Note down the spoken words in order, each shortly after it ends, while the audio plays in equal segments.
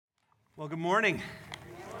Well, good morning.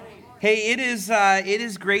 Hey, it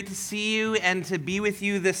is great to see you and to be with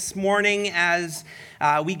you this morning as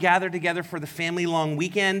we gather together for the family long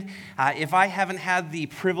weekend. If I haven't had the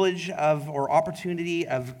privilege of or opportunity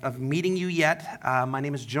of meeting you yet, my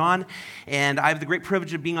name is John, and I have the great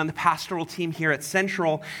privilege of being on the pastoral team here at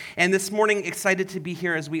Central. And this morning, excited to be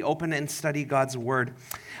here as we open and study God's Word.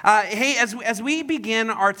 Hey, as we begin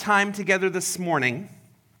our time together this morning,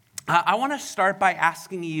 I want to start by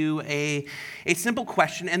asking you a simple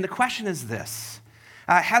question, and the question is this.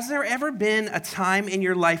 Has there ever been a time in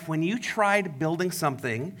your life when you tried building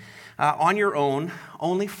something on your own,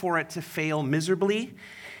 only for it to fail miserably,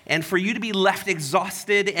 and for you to be left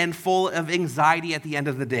exhausted and full of anxiety at the end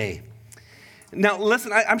of the day? Now,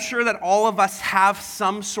 listen, I'm sure that all of us have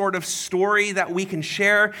some sort of story that we can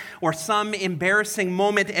share or some embarrassing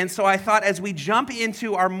moment. And so I thought as we jump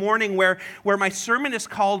into our morning where my sermon is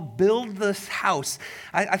called Build This House,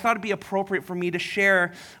 I thought it'd be appropriate for me to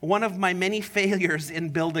share one of my many failures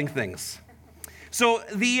in building things. So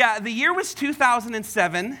the year was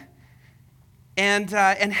 2007. And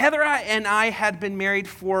Heather and I had been married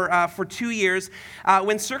for 2 years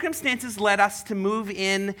when circumstances led us to move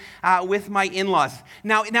in with my in-laws.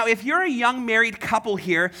 Now, if you're a young married couple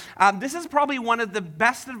here, this is probably one of the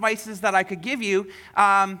best advices that I could give you.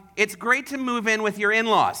 It's great to move in with your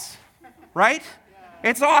in-laws, right?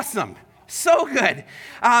 It's awesome. So good.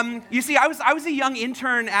 You see, I was a young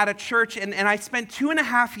intern at a church, and I spent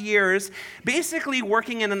 2.5 years basically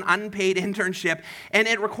working in an unpaid internship, and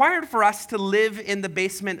it required for us to live in the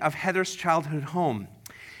basement of Heather's childhood home.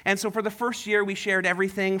 And so for the first year, we shared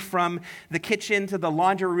everything from the kitchen to the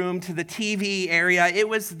laundry room to the TV area. It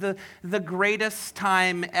was the greatest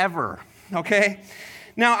time ever, okay?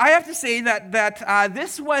 Now, I have to say that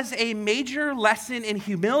this was a major lesson in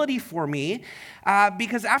humility for me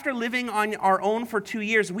because after living on our own for 2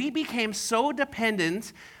 years, we became so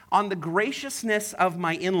dependent on the graciousness of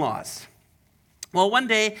my in-laws. Well, one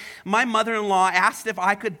day, my mother-in-law asked if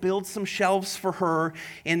I could build some shelves for her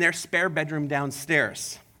in their spare bedroom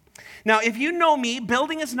downstairs. Now, if you know me,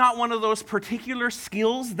 building is not one of those particular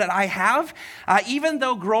skills that I have. Even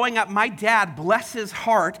though growing up, my dad, bless his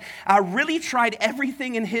heart, really tried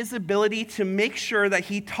everything in his ability to make sure that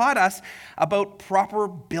he taught us about proper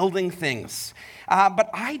building things. But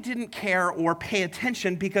I didn't care or pay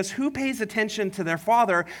attention because who pays attention to their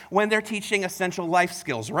father when they're teaching essential life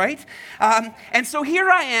skills, right? And so here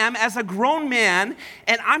I am as a grown man,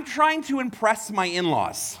 and I'm trying to impress my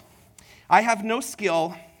in-laws. I have no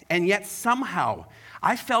skill. And yet somehow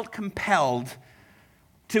I felt compelled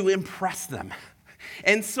to impress them.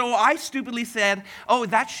 And so I stupidly said, oh,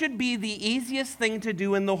 that should be the easiest thing to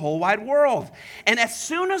do in the whole wide world. And as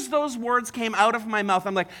soon as those words came out of my mouth,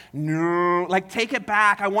 I'm like, no, take it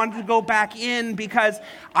back. I wanted to go back in because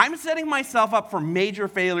I'm setting myself up for major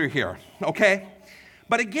failure here, okay?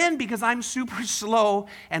 But again, because I'm super slow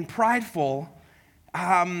and prideful,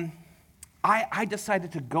 I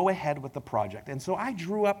decided to go ahead with the project. And so I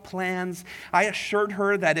drew up plans. I assured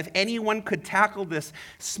her that if anyone could tackle this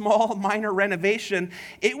small, minor renovation,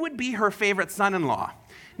 it would be her favorite son-in-law.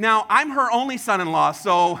 Now, I'm her only son-in-law,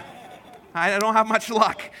 so I don't have much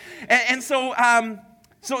luck. And so I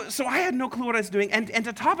had no clue what I was doing. And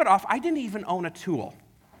to top it off, I didn't even own a tool.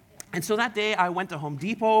 And so that day, I went to Home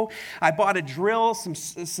Depot. I bought a drill, some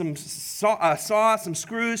saw, some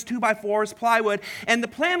screws, 2x4s, plywood. And the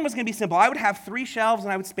plan was going to be simple. I would have 3 shelves,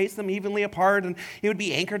 and I would space them evenly apart, and it would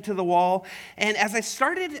be anchored to the wall. And as I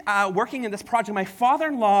started working in this project, my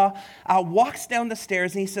father-in-law walks down the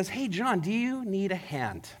stairs, and he says, hey, John, do you need a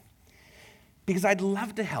hand? Because I'd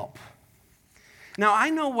love to help. Now, I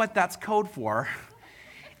know what that's code for,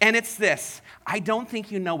 and it's this. I don't think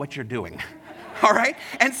you know what you're doing. All right,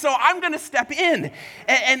 and so I'm going to step in,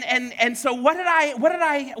 and so what did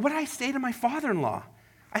I say to my father-in-law?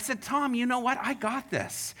 I said, Tom, you know what? I got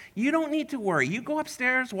this. You don't need to worry. You go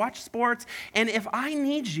upstairs, watch sports, and if I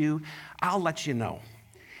need you, I'll let you know.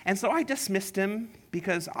 And so I dismissed him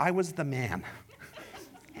because I was the man,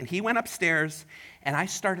 and he went upstairs, and I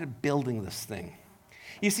started building this thing.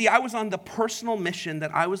 You see, I was on the personal mission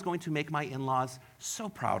that I was going to make my in-laws so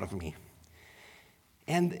proud of me.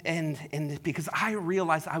 And because I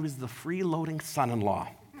realized I was the freeloading son-in-law,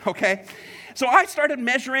 okay? So I started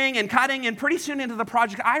measuring and cutting, and pretty soon into the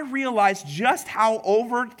project, I realized just how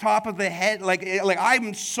over top of the head, like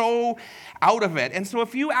I'm so out of it. And so a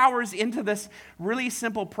few hours into this really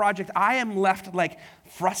simple project, I am left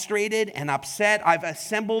frustrated and upset. I've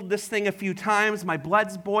assembled this thing a few times. My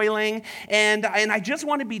blood's boiling, and I just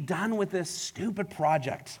want to be done with this stupid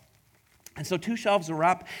project. And so 2 shelves are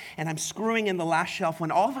up, and I'm screwing in the last shelf when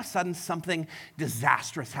all of a sudden something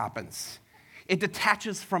disastrous happens. It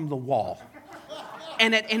detaches from the wall.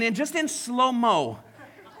 And it just in slow-mo,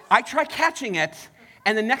 I try catching it,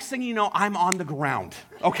 and the next thing you know, I'm on the ground,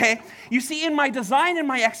 okay? You see, in my design and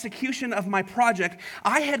my execution of my project,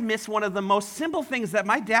 I had missed one of the most simple things that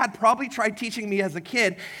my dad probably tried teaching me as a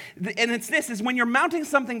kid, and it's this, is when you're mounting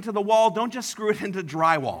something to the wall, don't just screw it into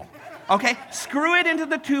drywall. Okay, screw it into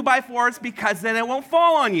the 2x4s because then it won't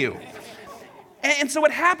fall on you. And so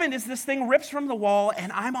what happened is this thing rips from the wall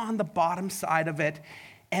and I'm on the bottom side of it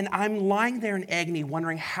and I'm lying there in agony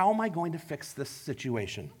wondering, how am I going to fix this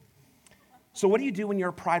situation? So what do you do when you're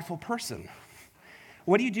a prideful person?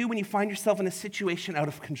 What do you do when you find yourself in a situation out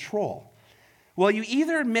of control? Well, you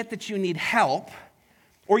either admit that you need help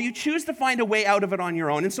or you choose to find a way out of it on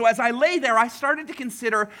your own. And so as I lay there, I started to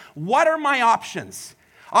consider, what are my options?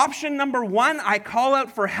 Option number 1, I call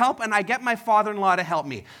out for help and I get my father-in-law to help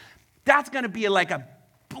me. That's going to be like a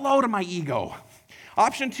blow to my ego.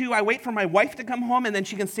 Option 2, I wait for my wife to come home and then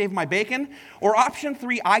she can save my bacon. Or option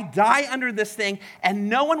 3, I die under this thing and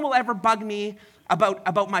no one will ever bug me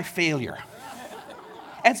about my failure.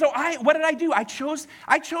 And so what did I do? I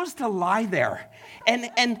chose to lie there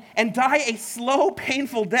and die a slow,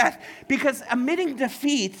 painful death, because admitting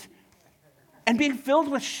defeat and being filled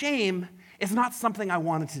with shame is not something I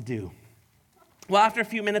wanted to do. Well, after a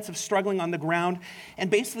few minutes of struggling on the ground and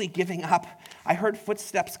basically giving up, I heard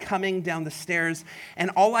footsteps coming down the stairs, and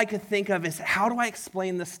all I could think of is, how do I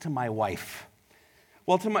explain this to my wife?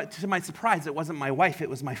 Well, to my surprise, it wasn't my wife, it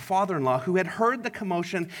was my father-in-law, who had heard the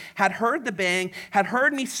commotion, had heard the bang, had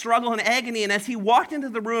heard me struggle in agony, and as he walked into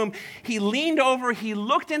the room, he leaned over, he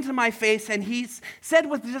looked into my face, and he said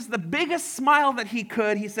with just the biggest smile that he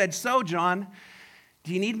could, he said, "So, John,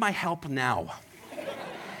 do you need my help now?"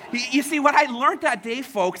 You see, what I learned that day,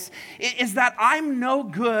 folks, is that I'm no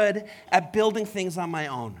good at building things on my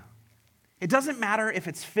own. It doesn't matter if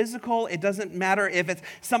it's physical. It doesn't matter if it's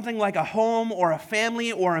something like a home or a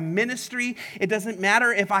family or a ministry. It doesn't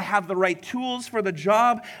matter if I have the right tools for the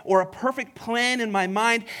job or a perfect plan in my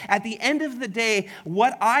mind. At the end of the day,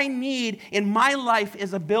 what I need in my life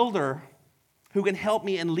is a builder who can help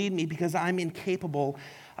me and lead me, because I'm incapable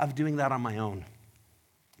of doing that on my own.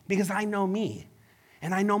 Because I know me,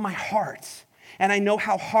 and I know my heart, and I know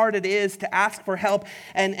how hard it is to ask for help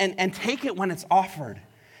and take it when it's offered.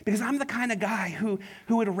 Because I'm the kind of guy who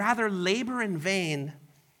would rather labor in vain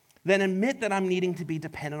than admit that I'm needing to be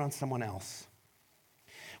dependent on someone else.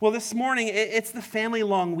 Well, this morning, it's the family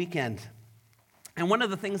long weekend. And one of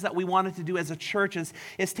the things that we wanted to do as a church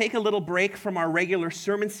is take a little break from our regular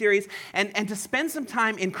sermon series and to spend some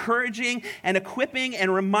time encouraging and equipping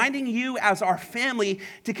and reminding you as our family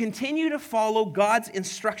to continue to follow God's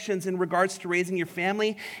instructions in regards to raising your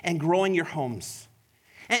family and growing your homes.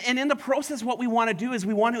 And in the process, what we want to do is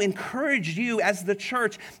we want to encourage you as the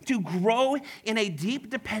church to grow in a deep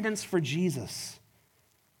dependence for Jesus.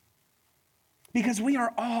 Because we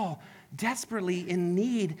are all desperately in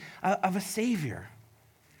need of a Savior.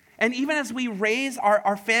 And even as we raise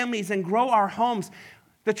our families and grow our homes,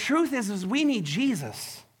 the truth is we need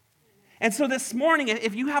Jesus. And so this morning,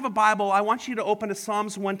 if you have a Bible, I want you to open to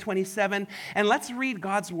Psalms 127, and let's read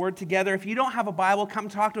God's Word together. If you don't have a Bible, come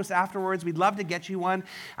talk to us afterwards. We'd love to get you one,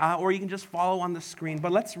 or you can just follow on the screen.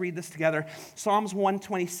 But let's read this together. Psalms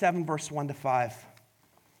 127, verse 1 to 5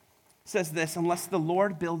 says this: "Unless the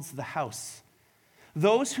Lord builds the house,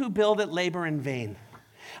 those who build it labor in vain.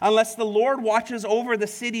 Unless the Lord watches over the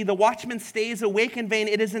city, the watchman stays awake in vain.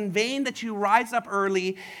 It is in vain that you rise up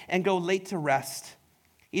early and go late to rest,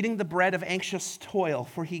 eating the bread of anxious toil,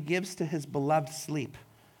 for he gives to his beloved sleep.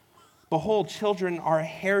 Behold, children are a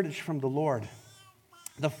heritage from the Lord,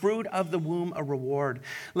 the fruit of the womb a reward.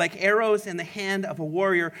 Like arrows in the hand of a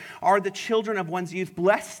warrior are the children of one's youth.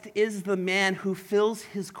 Blessed is the man who fills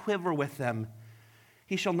his quiver with them.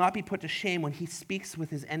 He shall not be put to shame when he speaks with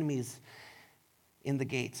his enemies in the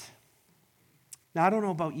gate." Now, I don't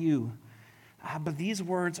know about you, but these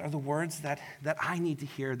words are the words that I need to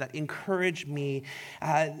hear, that encourage me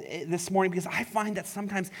this morning, because I find that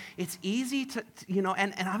sometimes it's easy to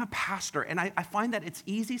and I'm a pastor, and I find that it's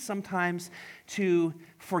easy sometimes to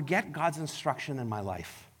forget God's instruction in my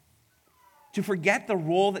life, to forget the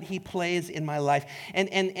role that he plays in my life, and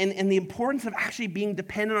the importance of actually being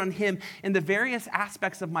dependent on him in the various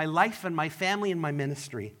aspects of my life and my family and my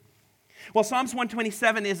ministry. Well, Psalms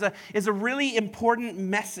 127 is a really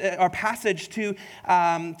important passage to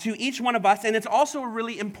each one of us, and it's also a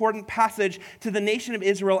really important passage to the nation of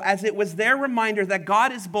Israel, as it was their reminder that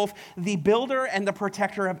God is both the builder and the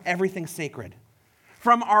protector of everything sacred.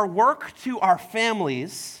 From our work to our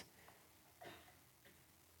families,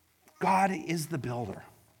 God is the builder.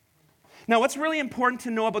 Now, what's really important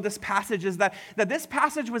to know about this passage is that this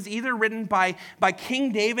passage was either written by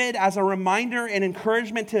King David as a reminder and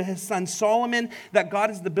encouragement to his son Solomon that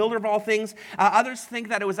God is the builder of all things. Others think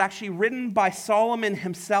that it was actually written by Solomon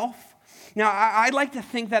himself. Now, I like to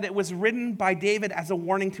think that it was written by David as a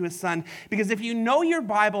warning to his son, because if you know your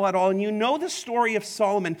Bible at all and you know the story of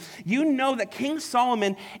Solomon, you know that King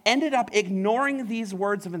Solomon ended up ignoring these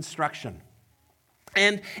words of instruction.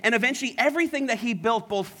 And eventually everything that he built,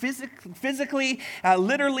 both physically,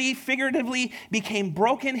 literally, figuratively, became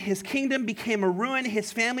broken. His kingdom became a ruin. His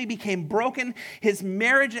family became broken. His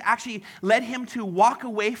marriage actually led him to walk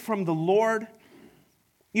away from the Lord.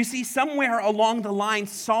 You see, somewhere along the line,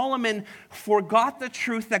 Solomon forgot the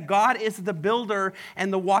truth that God is the builder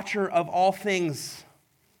and the watcher of all things,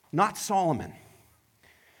 not Solomon.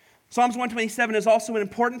 Psalms 127 is also an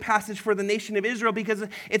important passage for the nation of Israel because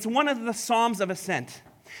it's one of the Psalms of Ascent.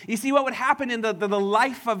 You see, what would happen in the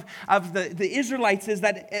life of the Israelites is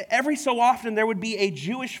that every so often there would be a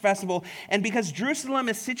Jewish festival, and because Jerusalem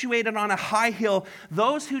is situated on a high hill,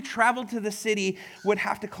 those who traveled to the city would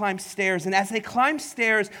have to climb stairs. And as they climbed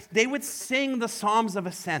stairs, they would sing the Psalms of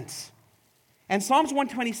Ascent. And Psalms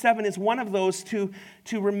 127 is one of those to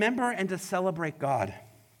remember and to celebrate God.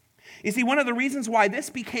 You see, one of the reasons why this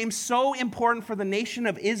became so important for the nation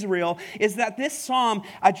of Israel is that this psalm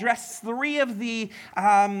addressed three of the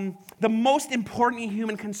most important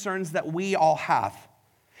human concerns that we all have.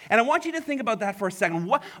 And I want you to think about that for a second.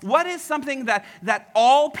 What is something that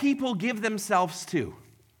all people give themselves to?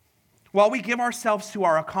 Well, we give ourselves to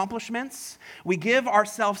our accomplishments, we give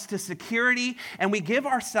ourselves to security, and we give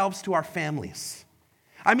ourselves to our families.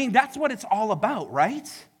 I mean, that's what it's all about, right?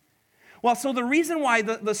 Well, so the reason why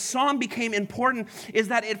the psalm became important is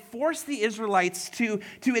that it forced the Israelites to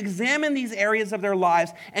examine these areas of their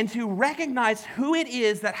lives and to recognize who it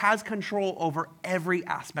is that has control over every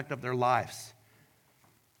aspect of their lives.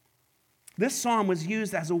 This psalm was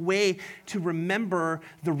used as a way to remember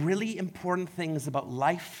the really important things about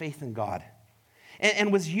life, faith, and God,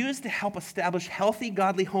 and was used to help establish healthy,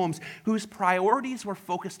 godly homes whose priorities were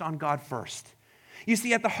focused on God first. You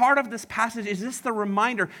see, at the heart of this passage is this the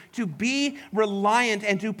reminder to be reliant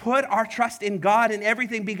and to put our trust in God in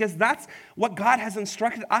everything, because that's what God has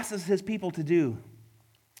instructed us as his people to do.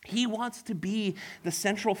 He wants to be the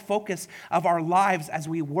central focus of our lives as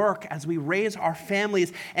we work, as we raise our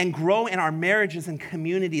families and grow in our marriages and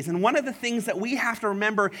communities. And one of the things that we have to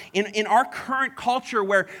remember in our current culture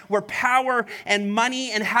where power and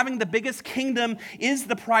money and having the biggest kingdom is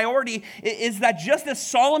the priority is that just as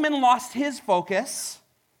Solomon lost his focus,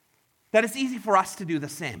 that it's easy for us to do the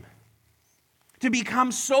same. To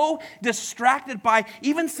become so distracted by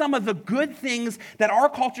even some of the good things that our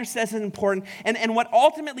culture says is important. And what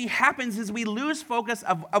ultimately happens is we lose focus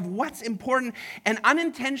of what's important, and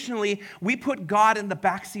unintentionally, we put God in the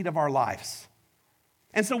backseat of our lives.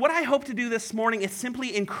 And so what I hope to do this morning is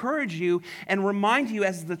simply encourage you and remind you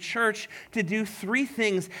as the church to do three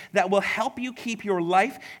things that will help you keep your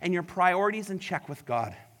life and your priorities in check with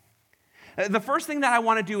God. The first thing that I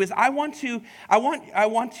want to do is I want to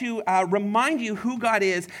remind you who God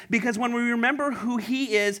is, because when we remember who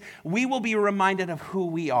he is, we will be reminded of who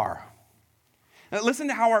we are. Now, listen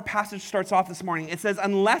to how our passage starts off this morning. It says,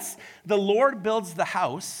 "Unless the Lord builds the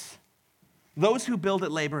house, those who build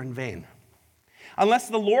it labor in vain. Unless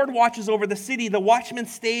the Lord watches over the city, the watchman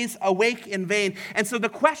stays awake in vain." And so the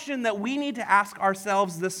question that we need to ask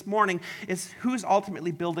ourselves this morning is, who's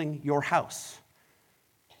ultimately building your house?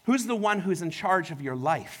 Who's the one who's in charge of your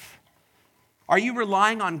life? Are you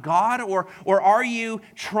relying on God, or are you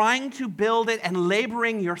trying to build it and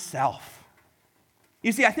laboring yourself?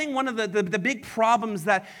 You see, I think one of the big problems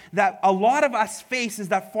that a lot of us face is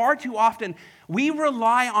that far too often we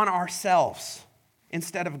rely on ourselves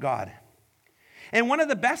instead of God. And one of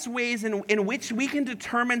the best ways in which we can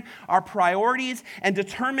determine our priorities and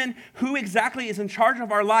determine who exactly is in charge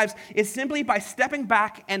of our lives is simply by stepping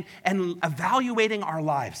back and evaluating our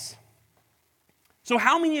lives. So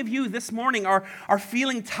how many of you this morning are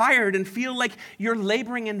feeling tired and feel like you're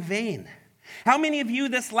laboring in vain? How many of you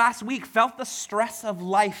this last week felt the stress of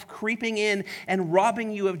life creeping in and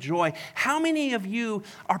robbing you of joy? How many of you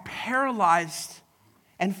are paralyzed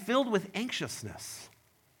and filled with anxiousness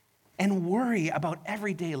and worry about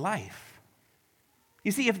everyday life?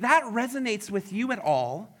 You see, if that resonates with you at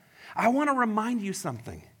all, I want to remind you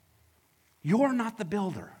something. You're not the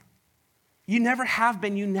builder. You never have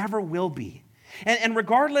been, you never will be. And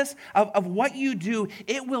regardless of what you do,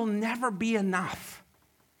 it will never be enough.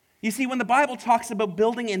 You see, when the Bible talks about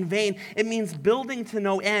building in vain, it means building to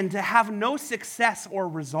no end, to have no success or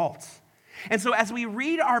results. And so as we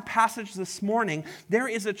read our passage this morning, there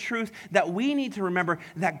is a truth that we need to remember,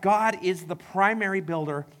 that God is the primary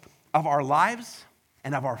builder of our lives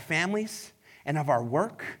and of our families and of our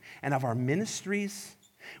work and of our ministries.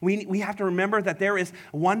 We have to remember that there is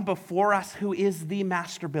one before us who is the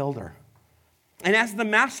master builder. And as the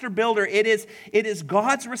master builder, it is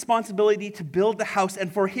God's responsibility to build the house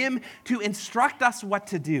and for him to instruct us what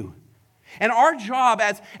to do. And our job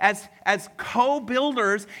as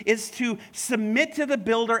co-builders is to submit to the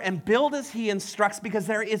builder and build as he instructs, because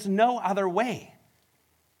there is no other way.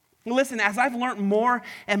 Listen, as I've learned more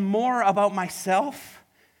and more about myself,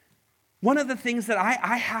 one of the things that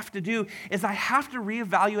I have to do is I have to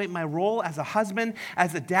reevaluate my role as a husband,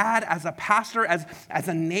 as a dad, as a pastor, as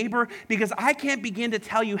a neighbor, because I can't begin to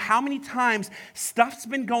tell you how many times stuff's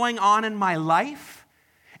been going on in my life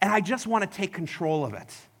and I just want to take control of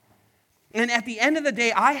it. And at the end of the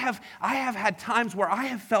day, I have had times where I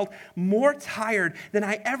have felt more tired than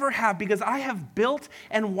I ever have because I have built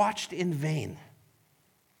and watched in vain.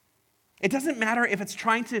 It doesn't matter if it's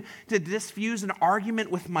trying to diffuse an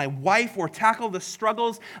argument with my wife or tackle the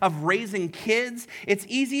struggles of raising kids. It's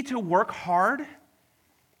easy to work hard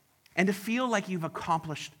and to feel like you've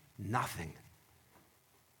accomplished nothing.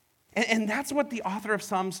 And that's what the author of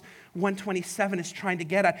Psalms 127 is trying to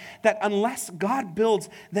get at, that unless God builds,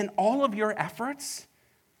 then all of your efforts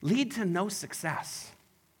lead to no success.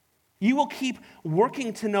 You will keep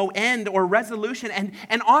working to no end or resolution,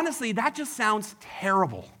 and honestly, that just sounds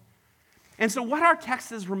terrible. And so what our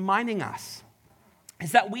text is reminding us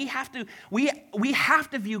is that we have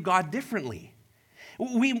to view God differently.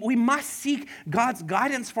 We must seek God's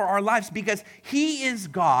guidance for our lives because he is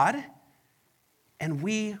God and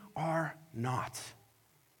we are not.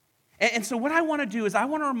 And so what I want to do is I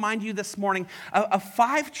want to remind you this morning of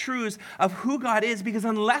 5 truths of who God is, because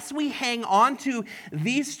unless we hang on to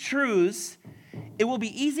these truths, it will be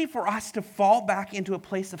easy for us to fall back into a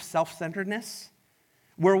place of self-centeredness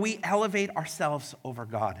where we elevate ourselves over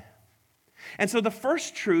God. And so the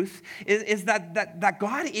first truth is that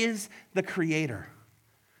God is the creator.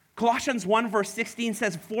 Colossians 1 verse 16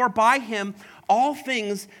 says, "For by him all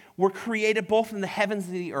things were created, both in the heavens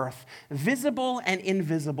and the earth, visible and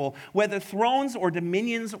invisible, whether thrones or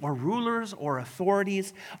dominions or rulers or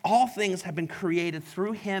authorities, all things have been created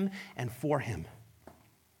through him and for him."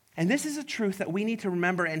 And this is a truth that we need to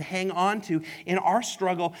remember and hang on to in our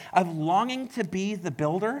struggle of longing to be the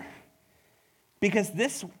builder, because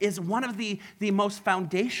this is one of the most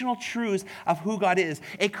foundational truths of who God is.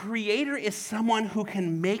 A creator is someone who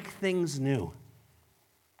can make things new.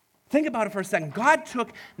 Think about it for a second. God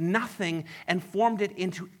took nothing and formed it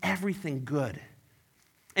into everything good.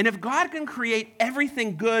 And if God can create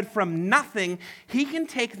everything good from nothing, he can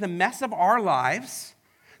take the mess of our lives,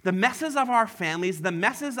 the messes of our families, the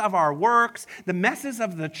messes of our works, the messes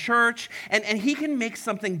of the church, and he can make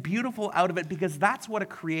something beautiful out of it, because that's what a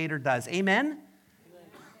creator does. Amen?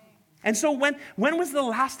 And so when was the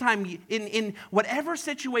last time in whatever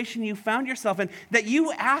situation you found yourself in that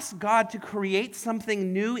you asked God to create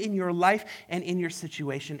something new in your life and in your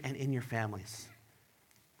situation and in your families?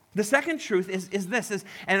 The second truth is this,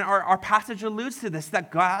 and our passage alludes to this, that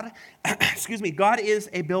God, God is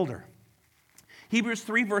a builder. Hebrews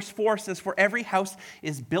 3 verse 4 says, "For every house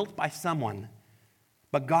is built by someone,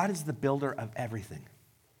 but God is the builder of everything."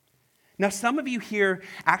 Now, some of you here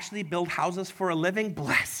actually build houses for a living,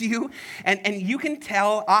 bless you, and you can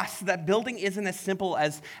tell us that building isn't as simple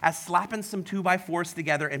as slapping some 2x4s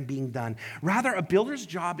together and being done. Rather, a builder's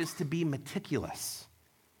job is to be meticulous.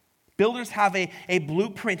 Builders have a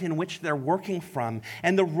blueprint in which they're working from,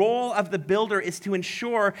 and the role of the builder is to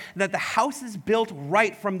ensure that the house is built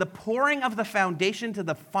right from the pouring of the foundation to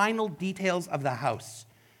the final details of the house.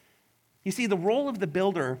 You see, the role of the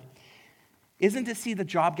builder isn't to see the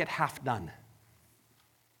job get half done,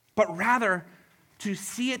 but rather to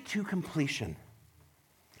see it to completion.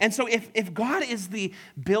 And so if God is the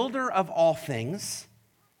builder of all things,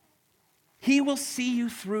 he will see you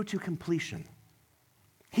through to completion.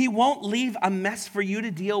 He won't leave a mess for you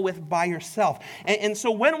to deal with by yourself. And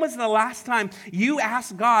so when was the last time you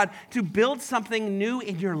asked God to build something new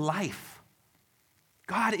in your life?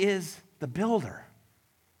 God is the builder.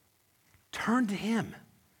 Turn to him.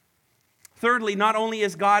 Thirdly, not only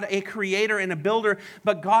is God a creator and a builder,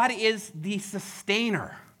 but God is the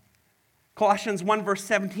sustainer. Colossians 1 verse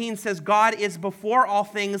 17 says, "God is before all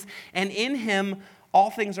things, and in him all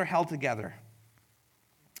things are held together."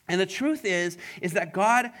 And the truth is that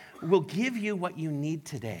God will give you what you need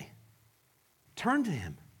today. Turn to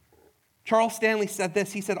him. Charles Stanley said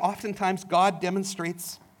this. He said, "Oftentimes God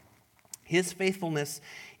demonstrates His faithfulness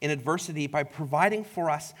in adversity by providing for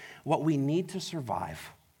us what we need to survive.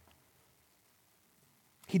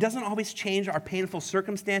 He doesn't always change our painful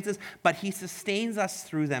circumstances, but He sustains us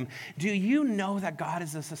through them. Do you know that God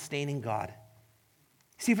is a sustaining God?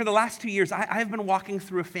 See, for the last 2 years, I've been walking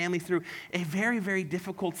through a family through a very, very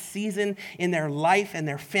difficult season in their life and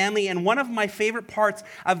their family. And one of my favorite parts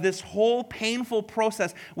of this whole painful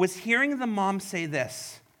process was hearing the mom say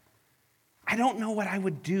this: I don't know what I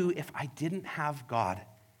would do if I didn't have God.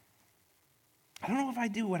 I don't know if I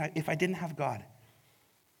do if I didn't have God.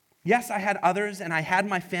 Yes, I had others and I had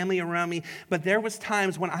my family around me, but there was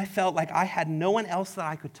times when I felt like I had no one else that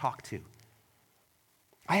I could talk to.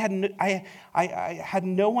 I had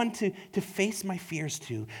no one to face my fears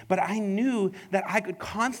to, but I knew that I could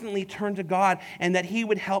constantly turn to God and that He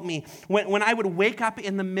would help me. When I would wake up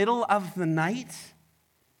in the middle of the night,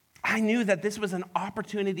 I knew that this was an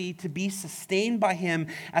opportunity to be sustained by Him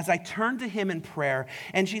as I turned to Him in prayer.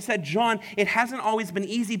 And she said, John, it hasn't always been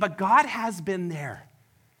easy, but God has been there.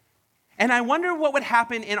 And I wonder what would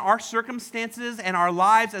happen in our circumstances and our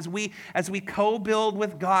lives as we co-build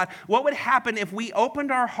with God. What would happen if we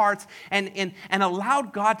opened our hearts and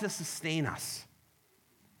allowed God to sustain us?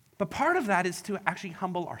 But part of that is to actually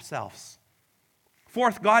humble ourselves.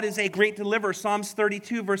 Fourth, God is a great deliverer. Psalms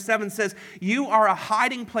 32 verse 7 says, you are a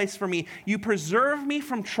hiding place for me. You preserve me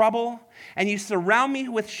from trouble, and you surround me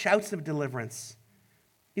with shouts of deliverance.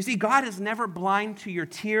 You see, God is never blind to your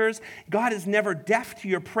tears. God is never deaf to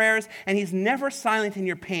your prayers, and He's never silent in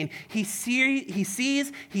your pain. He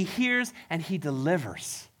sees, He hears, and He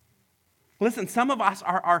delivers. Listen, some of us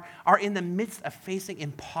are in the midst of facing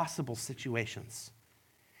impossible situations.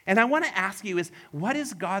 And I want to ask you is, what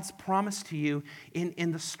is God's promise to you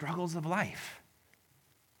in the struggles of life?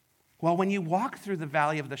 Well, when you walk through the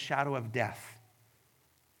valley of the shadow of death,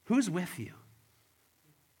 who's with you?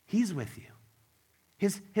 He's with you.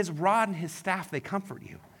 His rod and His staff, they comfort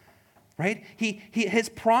you, right? His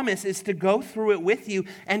promise is to go through it with you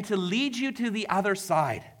and to lead you to the other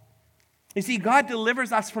side. You see, God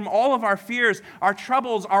delivers us from all of our fears, our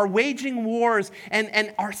troubles, our waging wars,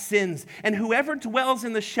 and our sins. And whoever dwells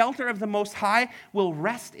in the shelter of the Most High will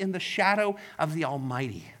rest in the shadow of the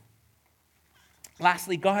Almighty.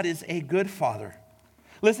 Lastly, God is a good Father.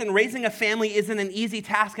 Listen, raising a family isn't an easy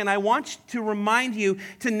task, and I want to remind you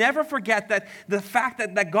to never forget that the fact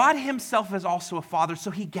that God Himself is also a father,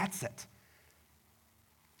 so He gets it.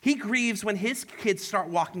 He grieves when His kids start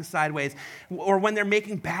walking sideways or when they're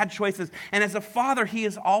making bad choices. And as a father, He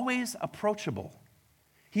is always approachable.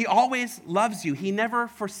 He always loves you. He never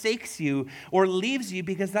forsakes you or leaves you,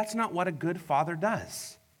 because that's not what a good father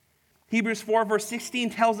does. Hebrews 4 verse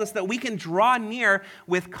 16 tells us that we can draw near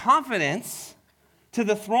with confidence to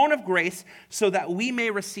the throne of grace so that we may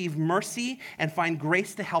receive mercy and find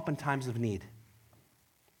grace to help in times of need.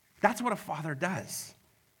 That's what a father does.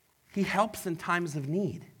 He helps in times of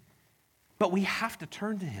need. But we have to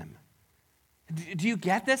turn to Him. Do you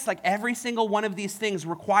get this? Like, every single one of these things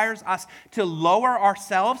requires us to lower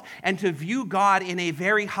ourselves and to view God in a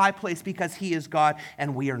very high place, because He is God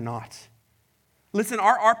and we are not. Listen,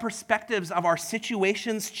 our perspectives of our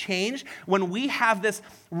situations change when we have this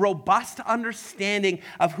robust understanding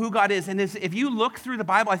of who God is. And if you look through the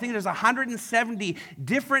Bible, I think there's 170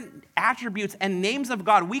 different attributes and names of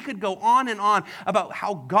God. We could go on and on about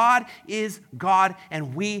how God is God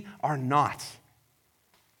and we are not.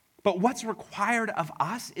 But what's required of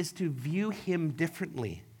us is to view Him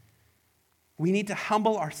differently. We need to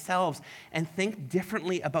humble ourselves and think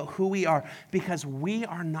differently about who we are, because we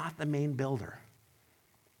are not the main builder.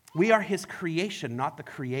 We are His creation, not the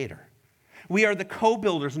creator. We are the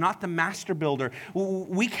co-builders, not the master builder.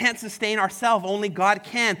 We can't sustain ourselves, only God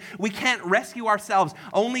can. We can't rescue ourselves,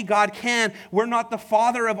 only God can. We're not the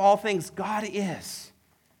Father of all things, God is.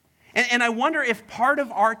 And I wonder if part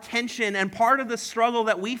of our tension and part of the struggle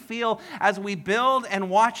that we feel as we build and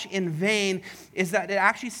watch in vain is that it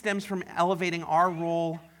actually stems from elevating our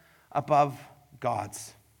role above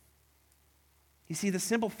God's. You see, the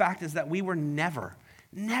simple fact is that we were never,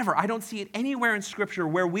 I don't see it anywhere in Scripture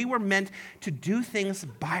where we were meant to do things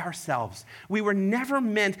by ourselves. We were never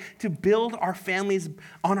meant to build our families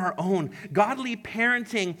on our own. Godly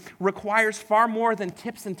parenting requires far more than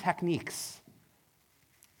tips and techniques.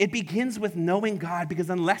 It begins with knowing God, because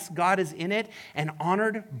unless God is in it and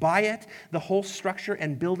honored by it, the whole structure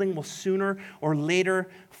and building will sooner or later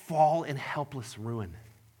fall in helpless ruin.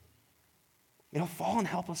 It'll fall in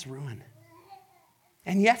helpless ruin.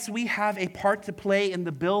 And yes, we have a part to play in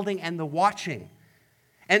the building and the watching.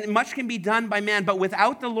 And much can be done by man, but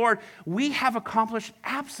without the Lord, we have accomplished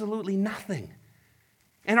absolutely nothing.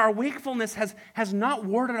 And our wakefulness has not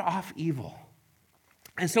warded off evil.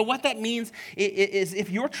 And so what that means is if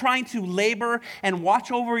you're trying to labor and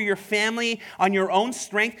watch over your family on your own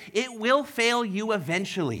strength, it will fail you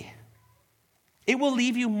eventually. It will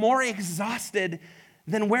leave you more exhausted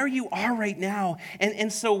than where you are right now.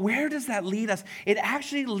 And so where does that lead us? It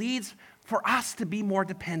actually leads for us to be more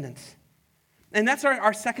dependent. And that's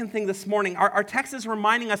our second thing this morning. Our text is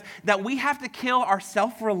reminding us that we have to kill our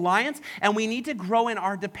self-reliance and we need to grow in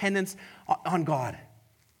our dependence on God.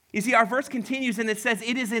 You see, our verse continues and it says,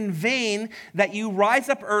 "It is in vain that you rise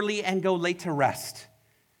up early and go late to rest,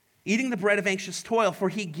 eating the bread of anxious toil, for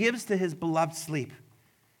he gives to his beloved sleep."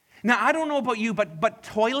 Now, I don't know about you, but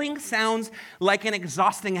toiling sounds like an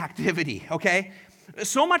exhausting activity, okay?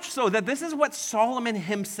 So much so that this is what Solomon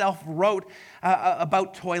himself wrote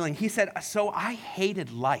about toiling. He said, "So I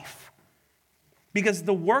hated life because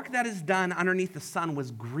the work that is done underneath the sun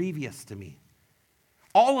was grievous to me.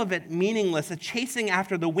 All of it meaningless, a chasing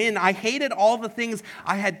after the wind. I hated all the things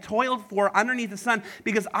I had toiled for underneath the sun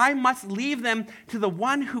because I must leave them to the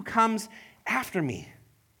one who comes after me."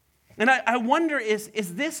 And I wonder,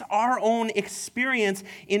 is this our own experience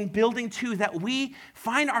in building too, that we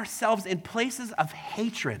find ourselves in places of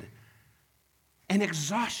hatred and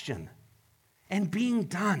exhaustion and being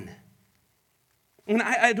done? And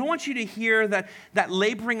I don't want you to hear that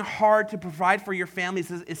laboring hard to provide for your families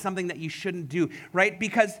is something that you shouldn't do, right?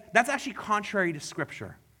 Because that's actually contrary to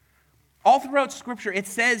Scripture. All throughout Scripture, it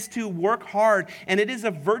says to work hard, and it is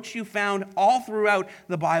a virtue found all throughout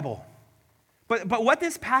the Bible. But what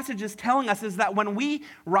this passage is telling us is that when we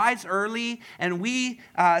rise early and we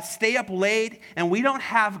stay up late and we don't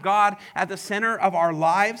have God at the center of our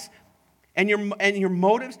lives and your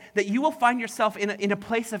motives, that you will find yourself in a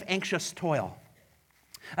place of anxious toil.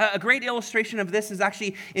 A great illustration of this is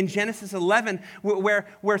actually in Genesis 11,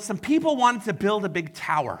 where some people wanted to build a big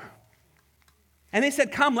tower. And they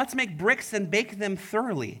said, "Come, let's make bricks and bake them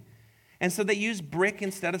thoroughly." And so they used brick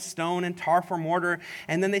instead of stone and tar for mortar.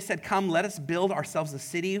 And then they said, "Come, let us build ourselves a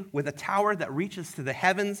city with a tower that reaches to the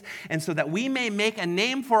heavens, and so that we may make a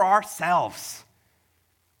name for ourselves.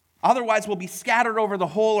 Otherwise, we'll be scattered over the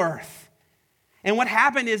whole earth." And what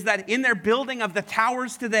happened is that in their building of the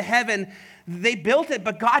towers to the heaven, they built it,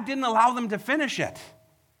 but God didn't allow them to finish it.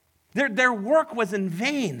 Their work was in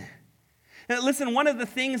vain. Now, listen, one of the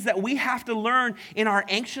things that we have to learn in our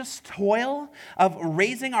anxious toil of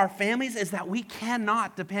raising our families is that we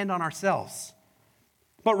cannot depend on ourselves.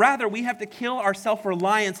 But rather, we have to kill our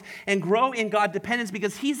self-reliance and grow in God dependence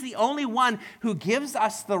because He's the only one who gives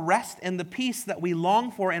us the rest and the peace that we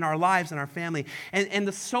long for in our lives and our family. And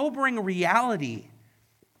the sobering reality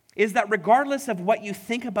is that regardless of what you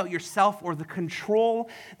think about yourself or the control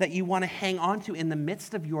that you want to hang on to in the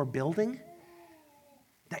midst of your building,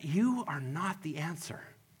 that you are not the answer.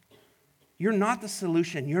 You're not the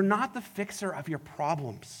solution. You're not the fixer of your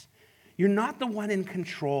problems. You're not the one in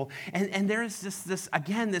control. And there is this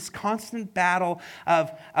constant battle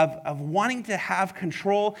of wanting to have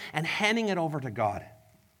control and handing it over to God.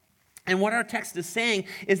 And what our text is saying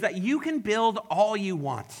is that you can build all you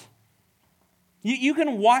want. You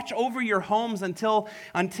can watch over your homes until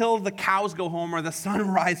the cows go home or the sun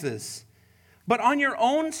rises. But on your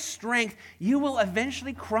own strength, you will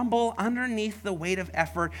eventually crumble underneath the weight of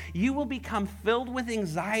effort. You will become filled with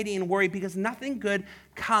anxiety and worry because nothing good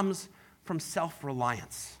comes from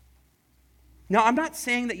self-reliance. Now, I'm not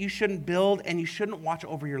saying that you shouldn't build and you shouldn't watch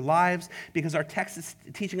over your lives because our text is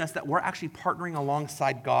teaching us that we're actually partnering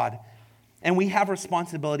alongside God and we have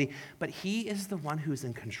responsibility, but He is the one who's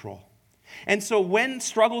in control. And so when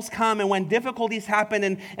struggles come and when difficulties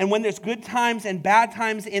happen and when there's good times and bad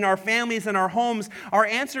times in our families and our homes, our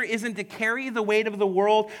answer isn't to carry the weight of the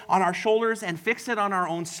world on our shoulders and fix it on our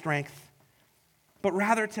own strength, but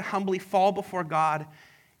rather to humbly fall before God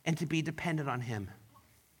and to be dependent on Him.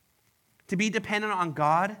 To be dependent on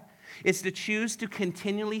God is to choose to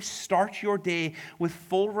continually start your day with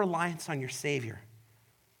full reliance on your Savior,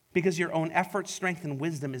 because your own effort, strength, and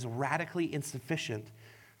wisdom is radically insufficient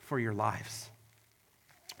for your lives.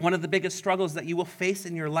 One of the biggest struggles that you will face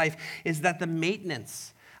in your life is that the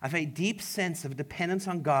maintenance of a deep sense of dependence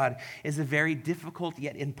on God is a very difficult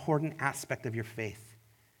yet important aspect of your faith.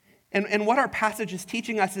 And what our passage is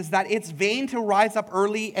teaching us is that it's vain to rise up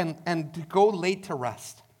early and to go late to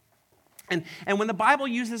rest. And when the Bible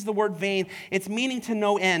uses the word vain, it's meaning to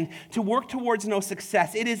no end, to work towards no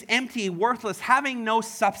success. It is empty, worthless, having no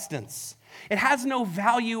substance. It has no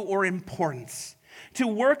value or importance. To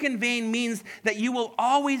work in vain means that you will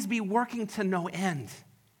always be working to no end.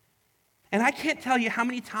 And I can't tell you how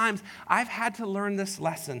many times I've had to learn this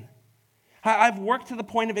lesson. I've worked to the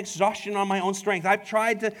point of exhaustion on my own strength. I've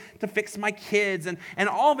tried to fix my kids, and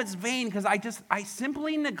all of it's vain because I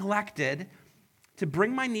simply neglected to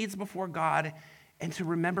bring my needs before God and to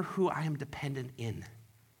remember who I am dependent in.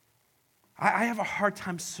 I have a hard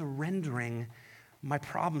time surrendering my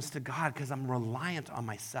problems to God because I'm reliant on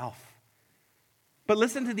myself. But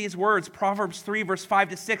listen to these words, Proverbs 3, verse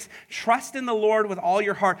 5-6. Trust in the Lord with all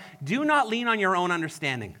your heart. Do not lean on your own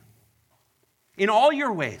understanding. In all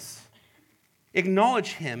your ways,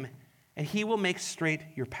 acknowledge him, and he will make straight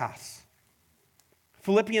your paths.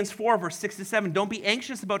 Philippians 4, verse 6-7. Don't be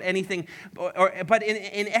anxious about anything, but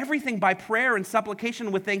in everything by prayer and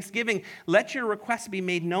supplication with thanksgiving, let your requests be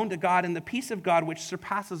made known to God, and the peace of God, which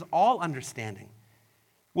surpasses all understanding,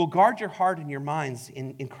 will guard your heart and your minds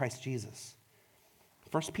in Christ Jesus.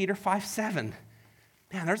 1 Peter 5:7.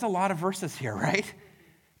 Man, there's a lot of verses here, right?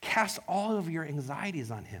 Cast all of your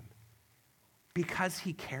anxieties on him because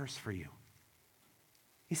he cares for you.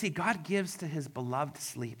 You see, God gives to his beloved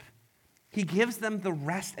sleep. He gives them the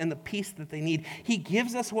rest and the peace that they need. He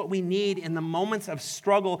gives us what we need in the moments of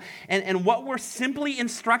struggle. And what we're simply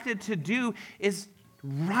instructed to do is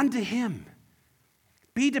run to him.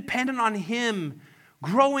 Be dependent on him.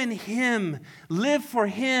 Grow in him. Live for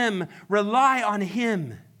him. Rely on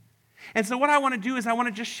him. And so what I want to do is I want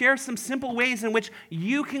to just share some simple ways in which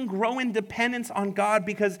you can grow in dependence on God,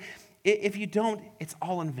 because if you don't, it's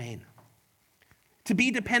all in vain. To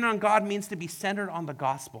be dependent on God means to be centered on the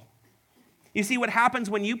gospel. You see, what happens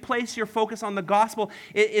when you place your focus on the gospel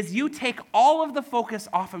is you take all of the focus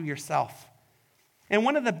off of yourself. And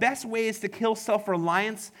one of the best ways to kill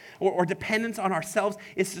self-reliance or dependence on ourselves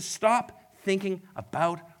is to stop thinking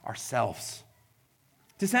about ourselves.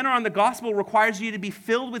 To center on the gospel requires you to be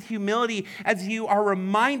filled with humility as you are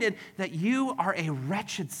reminded that you are a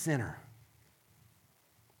wretched sinner.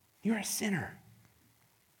 You're a sinner.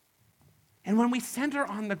 And when we center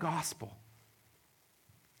on the gospel,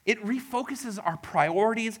 it refocuses our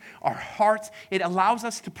priorities, our hearts. It allows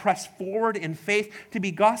us to press forward in faith. To be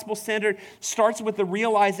gospel-centered starts with the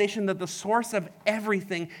realization that the source of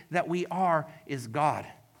everything that we are is God.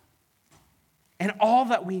 And all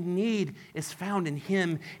that we need is found in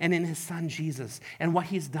him and in his son Jesus and what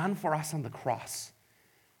he's done for us on the cross.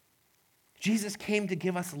 Jesus came to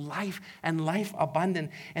give us life and life abundant.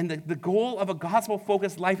 And the goal of a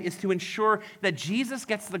gospel-focused life is to ensure that Jesus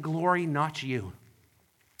gets the glory, not you.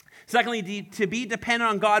 Secondly, to be dependent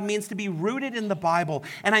on God means to be rooted in the Bible.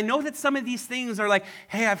 And I know that some of these things are like,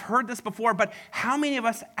 hey, I've heard this before, but how many of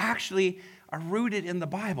us actually are rooted in the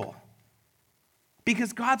Bible?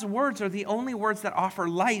 Because God's words are the only words that offer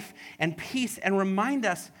life and peace and remind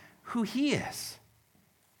us who he is.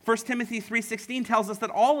 1 Timothy 3:16 tells us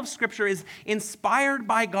that all of Scripture is inspired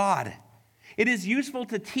by God. It is useful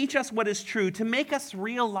to teach us what is true, to make us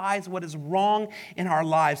realize what is wrong in our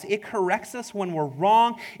lives. It corrects us when we're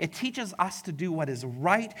wrong. It teaches us to do what is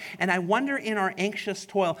right. And I wonder in our anxious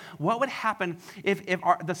toil, what would happen if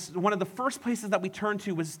one of the first places that we turn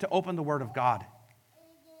to was to open the Word of God?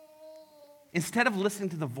 Instead of listening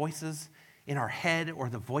to the voices in our head or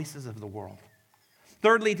the voices of the world.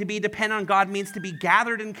 Thirdly, to be dependent on God means to be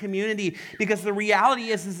gathered in community, because the reality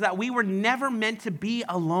is that we were never meant to be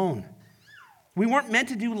alone. We weren't meant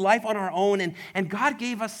to do life on our own, and God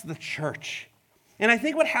gave us the church. And I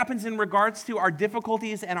think what happens in regards to our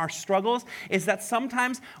difficulties and our struggles is that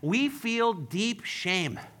sometimes we feel deep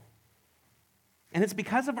shame. And it's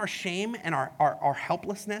because of our shame and our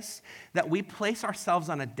helplessness that we place ourselves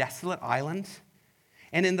on a desolate island.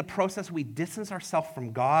 And in the process, we distance ourselves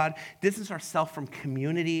from God, distance ourselves from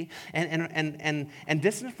community, and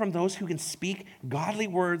distance from those who can speak godly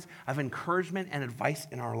words of encouragement and advice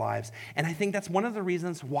in our lives. And I think that's one of the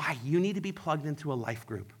reasons why you need to be plugged into a life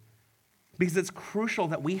group. Because it's crucial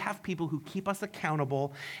that we have people who keep us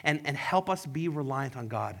accountable and help us be reliant on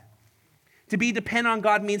God. To be dependent on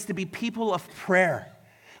God means to be people of prayer.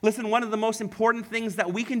 Listen, one of the most important things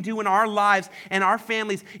that we can do in our lives and our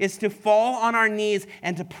families is to fall on our knees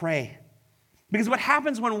and to pray. Because what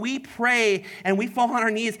happens when we pray and we fall on our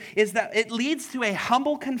knees is that it leads to a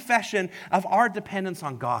humble confession of our dependence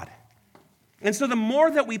on God. And so the more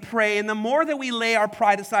that we pray and the more that we lay our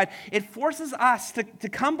pride aside, it forces us to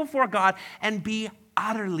come before God and be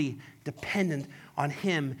utterly dependent on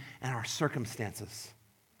him and our circumstances.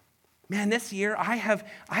 Man, this year I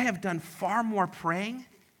have done far more praying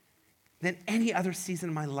than any other season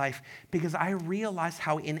in my life, because I realized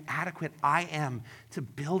how inadequate I am to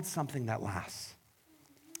build something that lasts.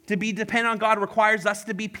 To be dependent on God requires us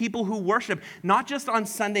to be people who worship, not just on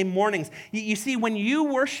Sunday mornings. You see, when you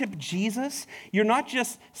worship Jesus, you're not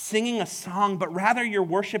just singing a song, but rather your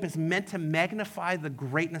worship is meant to magnify the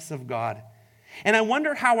greatness of God. And I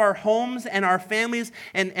wonder how our homes and our families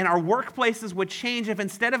and our workplaces would change if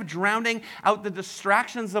instead of drowning out the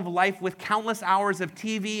distractions of life with countless hours of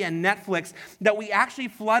TV and Netflix, that we actually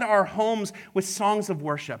flood our homes with songs of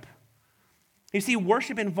worship. You see,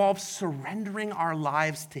 worship involves surrendering our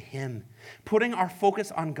lives to Him, putting our focus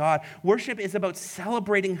on God. Worship is about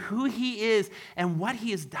celebrating who He is and what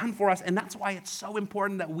He has done for us. And that's why it's so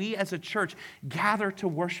important that we as a church gather to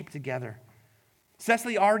worship together.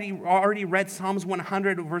 Cecily already read Psalms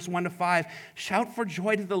 100, verse 1 to 5. Shout for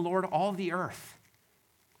joy to the Lord, all the earth.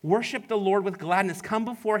 Worship the Lord with gladness. Come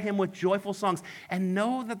before Him with joyful songs. And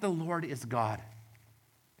know that the Lord is God.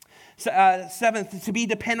 Seventh, to be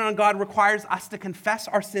dependent on God requires us to confess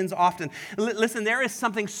our sins often. Listen, there is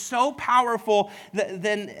something so powerful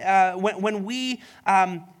when we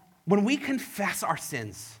confess our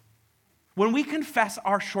sins, when we confess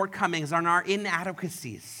our shortcomings and our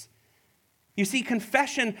inadequacies. You see,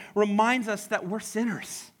 confession reminds us that we're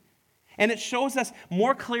sinners. And it shows us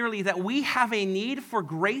more clearly that we have a need for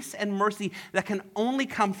grace and mercy that can only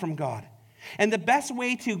come from God. And the best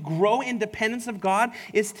way to grow in dependence of God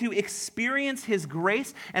is to experience His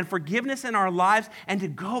grace and forgiveness in our lives and to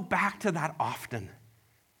go back to that often.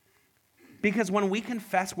 Because when we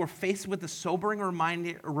confess, we're faced with a sobering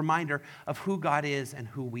reminder of who God is and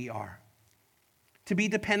who we are. To be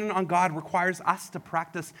dependent on God requires us to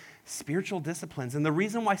practice spiritual disciplines. And the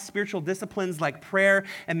reason why spiritual disciplines like prayer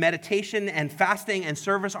and meditation and fasting and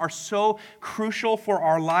service are so crucial for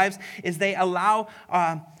our lives is they allow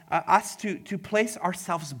us to place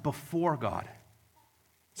ourselves before God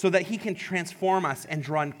so that He can transform us and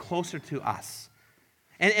draw closer to us.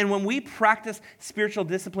 And when we practice spiritual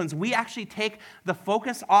disciplines, we actually take the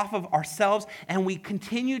focus off of ourselves and we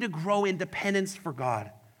continue to grow in dependence for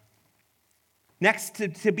God. Next,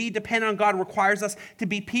 to be dependent on God requires us to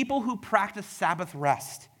be people who practice Sabbath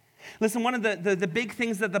rest. Listen, one of the big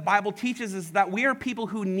things that the Bible teaches is that we are people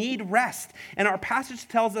who need rest. And our passage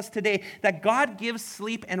tells us today that God gives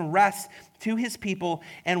sleep and rest to His people.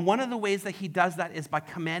 And one of the ways that He does that is by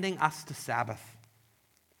commanding us to Sabbath.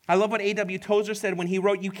 I love what A.W. Tozer said when he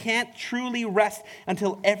wrote, "You can't truly rest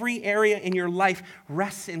until every area in your life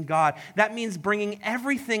rests in God." That means bringing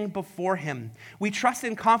everything before Him. We trust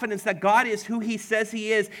in confidence that God is who He says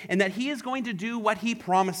He is and that He is going to do what He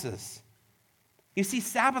promises. You see,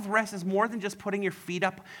 Sabbath rest is more than just putting your feet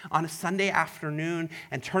up on a Sunday afternoon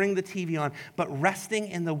and turning the TV on, but resting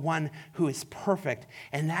in the one who is perfect.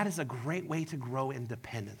 And that is a great way to grow in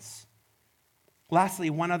dependence. Lastly,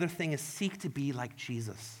 one other thing is seek to be like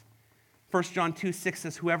Jesus. 1 John 2:6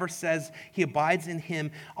 says, whoever says he abides in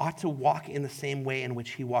Him ought to walk in the same way in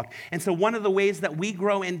which He walked. And so one of the ways that we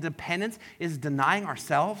grow in dependence is denying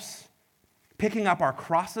ourselves, picking up our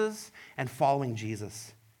crosses, and following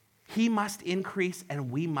Jesus. He must increase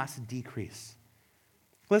and we must decrease.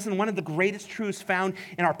 Listen, one of the greatest truths found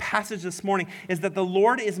in our passage this morning is that the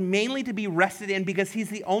Lord is mainly to be rested in because He's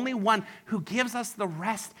the only one who gives us the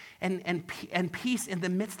rest and peace in the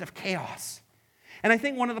midst of chaos. And I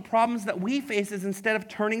think one of the problems that we face is instead of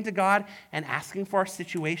turning to God and asking for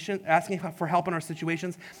help in our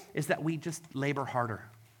situations, is that we just labor harder.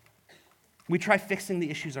 We try fixing the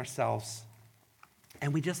issues ourselves,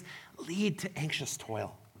 and we just lead to anxious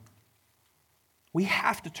toil. We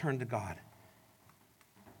have to turn to God.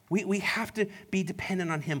 We have to be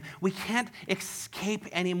dependent on Him. We can't escape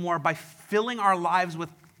anymore by filling our lives with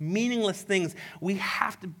meaningless things. We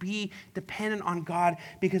have to be dependent on God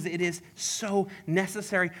because it is so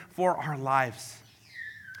necessary for our lives.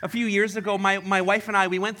 A few years ago, my wife and I,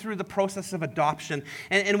 we went through the process of adoption,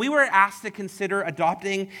 and we were asked to consider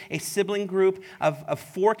adopting a sibling group of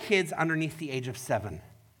 4 kids underneath the age of 7.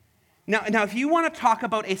 Now, if you want to talk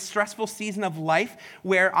about a stressful season of life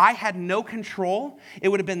where I had no control, it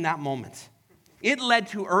would have been that moment. It led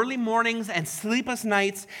to early mornings and sleepless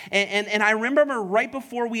nights. And I remember right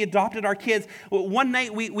before we adopted our kids, one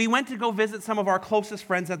night we went to go visit some of our closest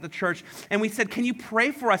friends at the church. And we said, can you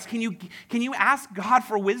pray for us? Can you ask God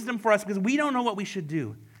for wisdom for us? Because we don't know what we should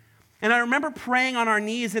do. And I remember praying on our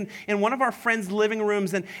knees in one of our friends' living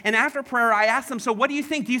rooms. And after prayer, I asked them, so what do you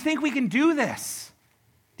think? Do you think we can do this?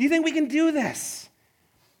 Do you think we can do this?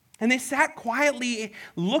 And they sat quietly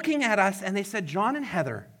looking at us and they said, John and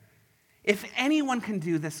Heather, if anyone can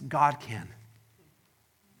do this, God can.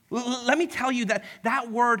 Let me tell you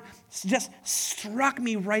that word just struck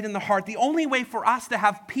me right in the heart. The only way for us to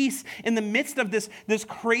have peace in the midst of this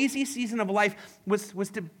crazy season of life was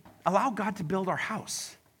to allow God to build our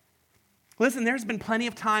house. Listen, there's been plenty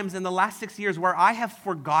of times in the last 6 years where I have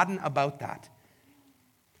forgotten about that.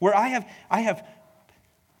 Where I have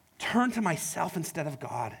turned to myself instead of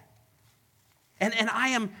God. And I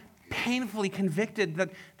am painfully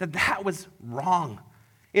convicted that was wrong.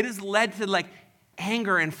 It has led to like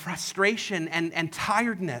anger and frustration and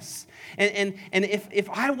tiredness. And if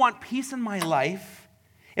I want peace in my life,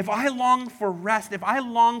 if I long for rest, if I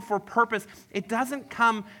long for purpose, it doesn't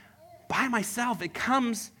come by myself. It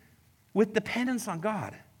comes with dependence on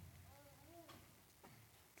God.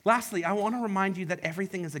 Lastly, I want to remind you that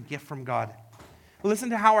everything is a gift from God. Listen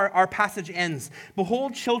to how our passage ends.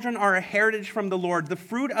 Behold, children are a heritage from the Lord, the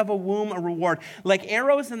fruit of a womb a reward. Like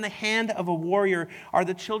arrows in the hand of a warrior are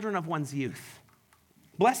the children of one's youth.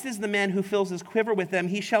 Blessed is the man who fills his quiver with them.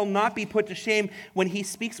 He shall not be put to shame when he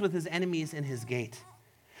speaks with his enemies in his gate.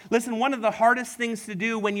 Listen, one of the hardest things to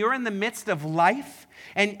do when you're in the midst of life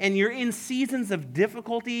and you're in seasons of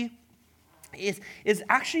difficulty is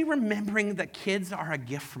actually remembering that kids are a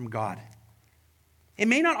gift from God. It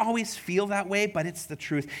may not always feel that way, but it's the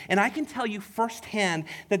truth. And I can tell you firsthand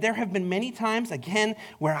that there have been many times, again,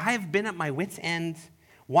 where I have been at my wit's end,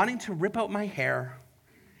 wanting to rip out my hair.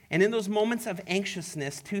 And in those moments of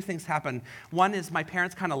anxiousness, two things happen. One is my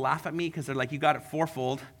parents kind of laugh at me because they're like, you got it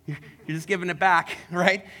fourfold. You're just giving it back,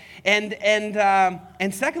 right? And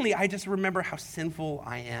secondly, I just remember how sinful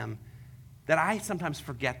I am, that I sometimes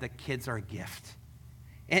forget that kids are a gift.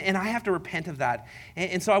 And I have to repent of that.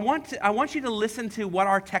 And so I want you to listen to what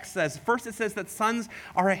our text says. First, it says that sons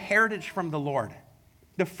are a heritage from the Lord,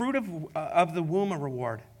 the fruit of the womb a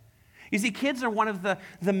reward. You see, kids are one of the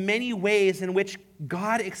many ways in which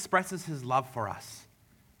God expresses his love for us.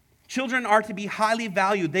 Children are to be highly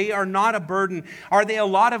valued. They are not a burden. Are they a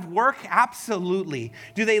lot of work? Absolutely.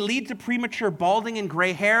 Do they lead to premature balding and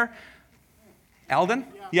gray hair? Eldon?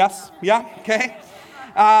 Yes? Yeah? Okay.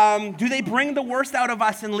 Do they bring the worst out of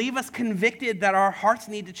us and leave us convicted that our hearts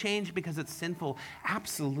need to change because it's sinful?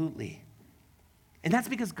 Absolutely. And that's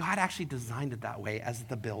because God actually designed it that way as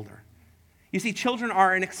the builder. You see, children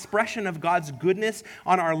are an expression of God's goodness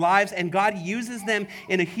on our lives, and God uses them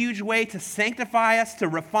in a huge way to sanctify us, to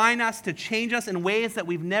refine us, to change us in ways that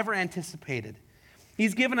we've never anticipated.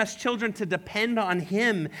 He's given us children to depend on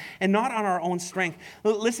him and not on our own strength.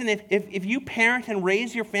 Listen, if you parent and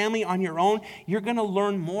raise your family on your own, you're going to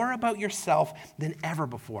learn more about yourself than ever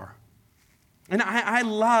before. And I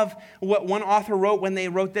love what one author wrote when they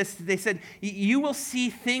wrote this. They said, you will see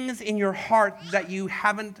things in your heart that you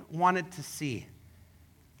haven't wanted to see.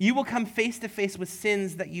 You will come face to face with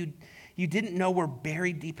sins that you didn't know were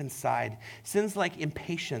buried deep inside. Sins like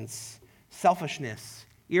impatience, selfishness,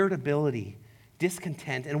 irritability,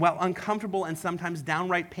 discontent. And while uncomfortable and sometimes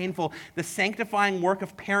downright painful, the sanctifying work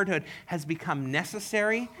of parenthood has become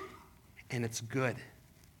necessary, and it's good.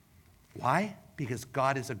 Why? Because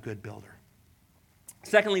God is a good builder.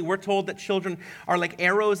 Secondly, we're told that children are like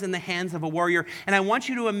arrows in the hands of a warrior. And I want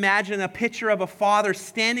you to imagine a picture of a father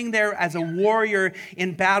standing there as a warrior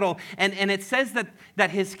in battle. And it says that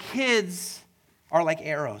his kids are like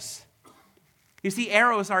arrows. You see,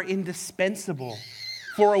 arrows are indispensable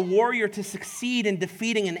for a warrior to succeed in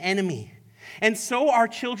defeating an enemy. And so are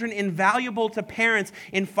children invaluable to parents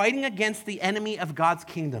in fighting against the enemy of God's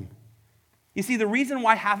kingdom. You see, the reason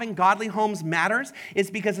why having godly homes matters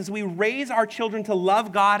is because as we raise our children to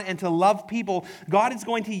love God and to love people, God is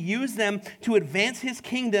going to use them to advance his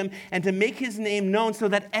kingdom and to make his name known so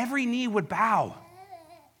that every knee would bow.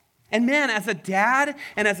 And man, as a dad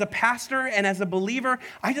and as a pastor and as a believer,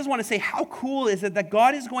 I just want to say, how cool is it that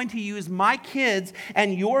God is going to use my kids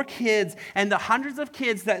and your kids and the hundreds of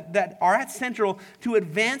kids that are at Central to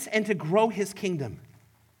advance and to grow his kingdom.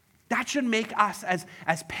 That should make us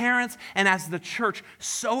as parents and as the church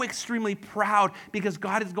so extremely proud because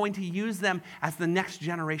God is going to use them as the next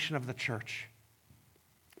generation of the church.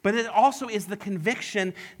 But it also is the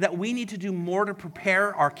conviction that we need to do more to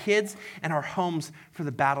prepare our kids and our homes for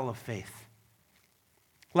the battle of faith.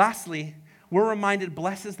 Lastly, we're reminded,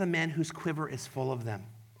 blessed is the man whose quiver is full of them.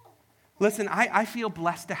 Listen, I feel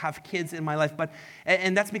blessed to have kids in my life,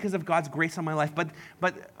 and that's because of God's grace on my life,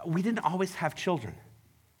 but we didn't always have children.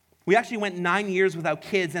 We actually went 9 years without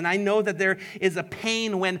kids, and I know that there is a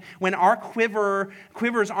pain when our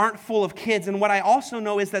quivers aren't full of kids. And what I also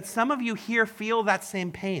know is that some of you here feel that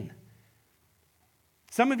same pain.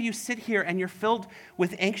 Some of you sit here and you're filled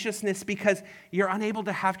with anxiousness because you're unable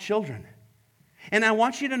to have children. And I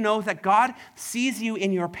want you to know that God sees you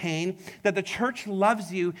in your pain, that the church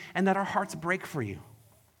loves you, and that our hearts break for you.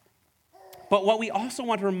 But what we also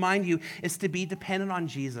want to remind you is to be dependent on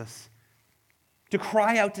Jesus. To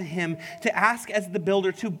cry out to him, to ask as the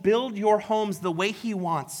builder, to build your homes the way he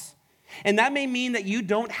wants. And that may mean that you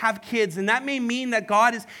don't have kids. And that may mean that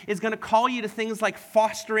God is going to call you to things like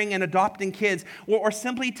fostering and adopting kids, or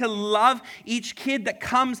simply to love each kid that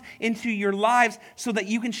comes into your lives so that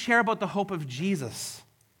you can share about the hope of Jesus.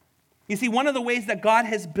 You see, one of the ways that God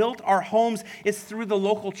has built our homes is through the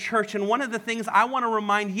local church. And one of the things I want to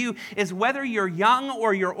remind you is whether you're young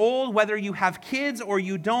or you're old, whether you have kids or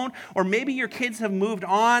you don't, or maybe your kids have moved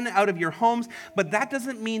on out of your homes, but that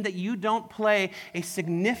doesn't mean that you don't play a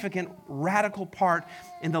significant, radical part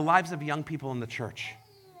in the lives of young people in the church.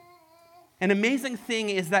 An amazing thing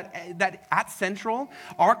is that at Central,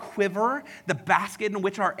 our quiver, the basket in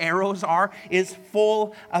which our arrows are, is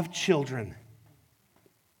full of children.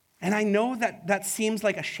 And I know that seems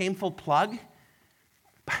like a shameful plug,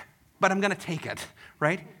 but I'm going to take it,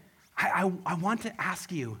 right? I want to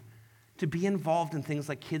ask you to be involved in things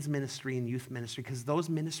like kids ministry and youth ministry, because those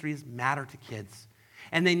ministries matter to kids.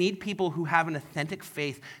 And they need people who have an authentic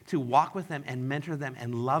faith to walk with them and mentor them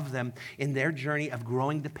and love them in their journey of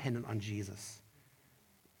growing dependent on Jesus.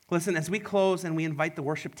 Listen, as we close and we invite the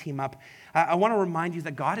worship team up, I want to remind you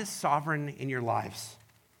that God is sovereign in your lives.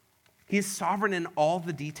 He is sovereign in all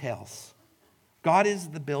the details. God is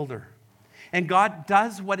the builder. And God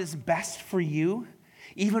does what is best for you,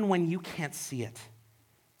 even when you can't see it.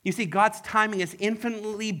 You see, God's timing is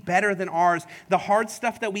infinitely better than ours. The hard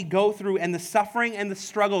stuff that we go through and the suffering and the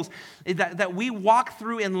struggles that we walk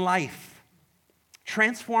through in life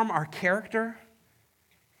transform our character,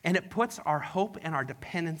 and it puts our hope and our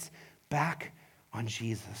dependence back on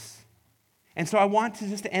Jesus. And so I want to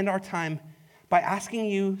just end our time by asking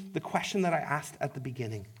you the question that I asked at the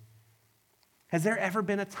beginning. Has there ever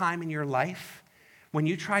been a time in your life when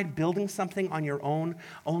you tried building something on your own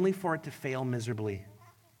only for it to fail miserably?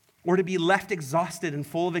 Or to be left exhausted and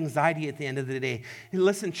full of anxiety at the end of the day? And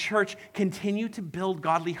listen, church, continue to build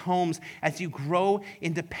godly homes as you grow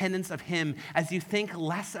in dependence of Him, as you think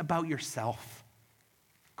less about yourself.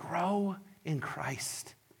 Grow in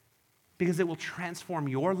Christ. Because it will transform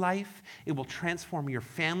your life, it will transform your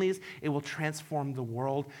families, it will transform the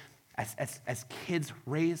world as kids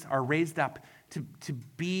are raised up to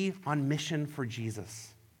be on mission for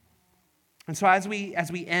Jesus. And so as we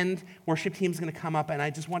end, worship team's going to come up, and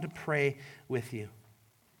I just want to pray with you.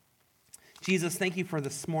 Jesus, thank you for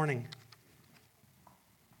this morning.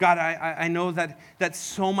 God, I know that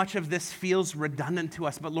so much of this feels redundant to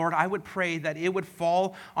us, but Lord, I would pray that it would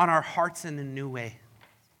fall on our hearts in a new way.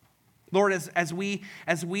 Lord, as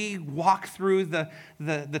we walk through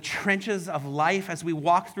the trenches of life, as we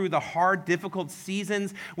walk through the hard, difficult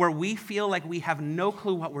seasons where we feel like we have no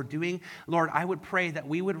clue what we're doing, Lord, I would pray that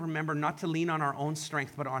we would remember not to lean on our own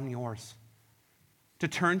strength, but on yours. To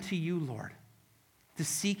turn to you, Lord. To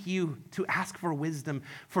seek you, to ask for wisdom,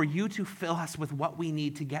 for you to fill us with what we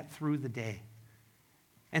need to get through the day.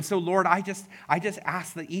 And so, Lord, I just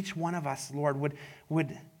ask that each one of us, Lord,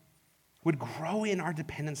 would grow in our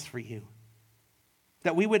dependence for you.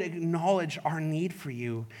 That we would acknowledge our need for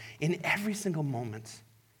you in every single moment.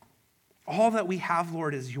 All that we have,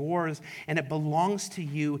 Lord, is yours, and it belongs to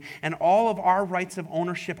you. And all of our rights of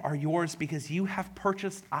ownership are yours because you have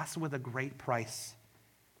purchased us with a great price.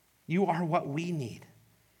 You are what we need,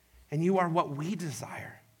 and you are what we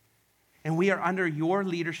desire. And we are under your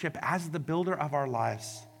leadership as the builder of our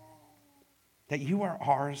lives. That you are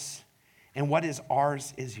ours, and what is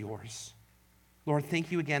ours is yours. Lord,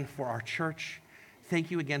 thank you again for our church. Thank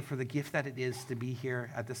you again for the gift that it is to be here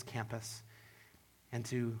at this campus and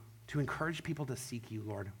to encourage people to seek you,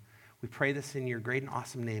 Lord. We pray this in your great and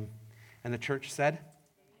awesome name. And the church said,